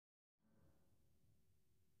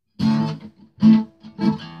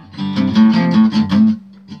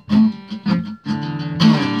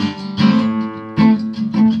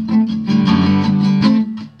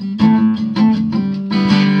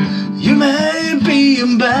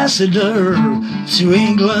ambassador to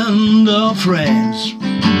England or France.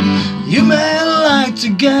 You may like to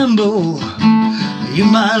gamble, you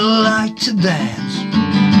might like to dance.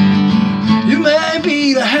 You may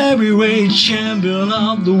be the heavyweight champion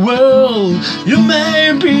of the world. You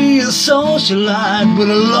may be a socialite with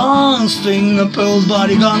a long string of pearls, but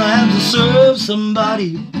you're gonna have to serve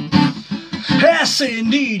somebody. Yes,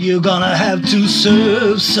 indeed, you're gonna have to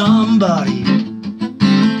serve somebody.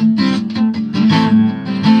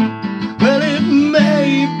 Well, it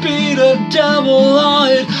may be the devil or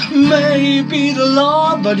it may be the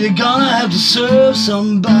Lord, but you're gonna have to serve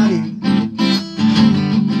somebody.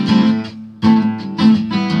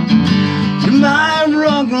 You might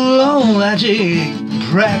rock and roll magic,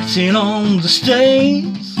 practicing on the stage.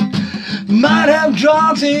 You might have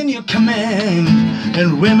drugs in your command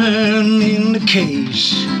and women in the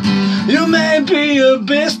cage. You may be a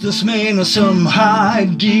businessman or some high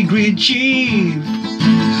degree chief.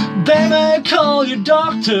 They may call you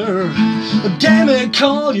doctor, or they may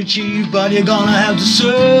call you chief, but you're gonna have to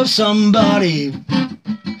serve somebody.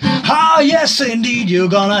 Ah, yes, indeed, you're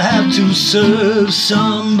gonna have to serve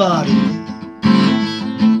somebody.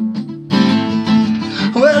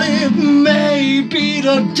 Well, it may be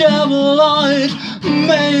the devil or it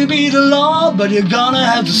may be the Lord, but you're gonna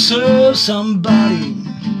have to serve somebody.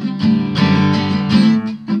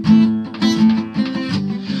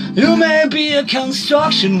 You may be a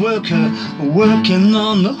construction worker working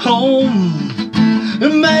on the home. You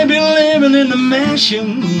may be living in a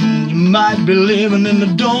mansion, you might be living in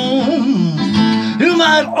a dome. You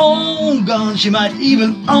might own guns, you might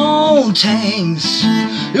even own tanks.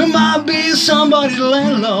 You might be somebody's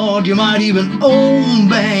landlord, you might even own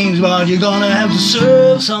banks, but you're gonna have to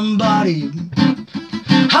serve somebody.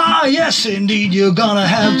 Ah, yes, indeed, you're gonna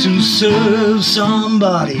have to serve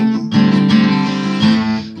somebody.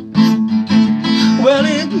 Well,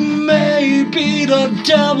 it may be the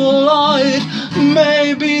devil or it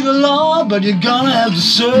may be the Lord, but you're gonna have to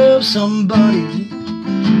serve somebody.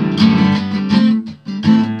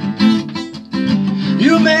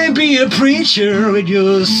 You may be a preacher with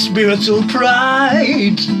your spiritual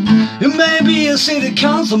pride. You may be a city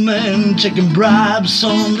councilman taking bribes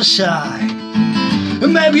on the side. You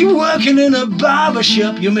may be working in a barber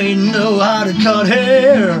shop, you may know how to cut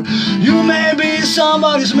hair. You may be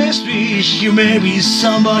somebody's mistress, you may be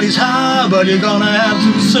somebody's high, but you're gonna have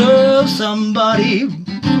to serve somebody.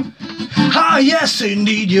 Ah, yes,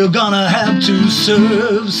 indeed, you're gonna have to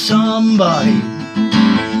serve somebody.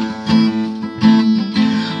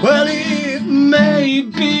 Well, it may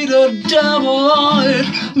be the devil or it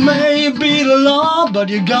may be the Lord, but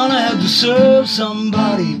you're gonna have to serve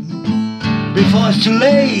somebody before it's too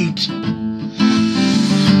late.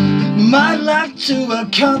 Might like to wear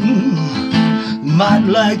cotton, might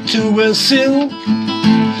like to wear silk,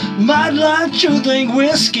 might like to drink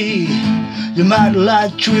whiskey, you might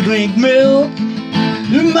like to drink milk.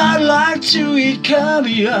 You might like to eat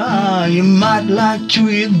caviar, you might like to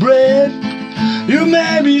eat bread. You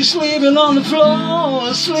may be sleeping on the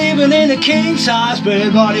floor, sleeping in a king-size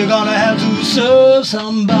bed, but you're gonna have to serve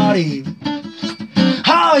somebody.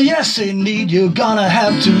 Ah, yes, indeed, you're gonna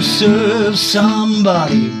have to serve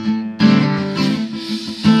somebody.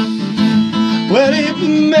 Well, it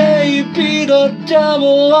may be the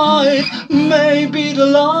devil or it may be the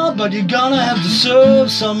Lord, but you're gonna have to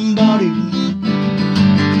serve somebody.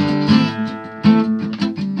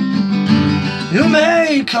 You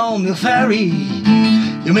may call me Fairy,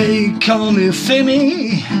 you may call me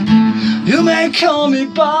Femi, you may call me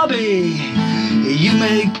Bobby, you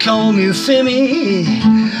may call me Femi,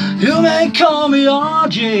 you may call me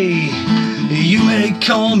RJ, you may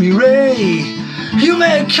call me Ray, you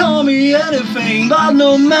may call me anything, but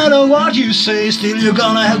no matter what you say, still you're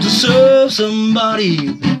gonna have to serve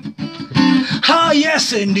somebody. Ah,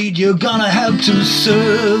 yes, indeed, you're gonna have to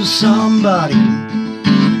serve somebody.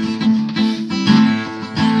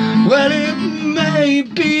 Well, it may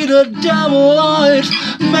be the devil or it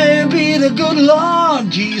may be the good Lord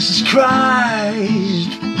Jesus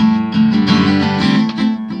Christ.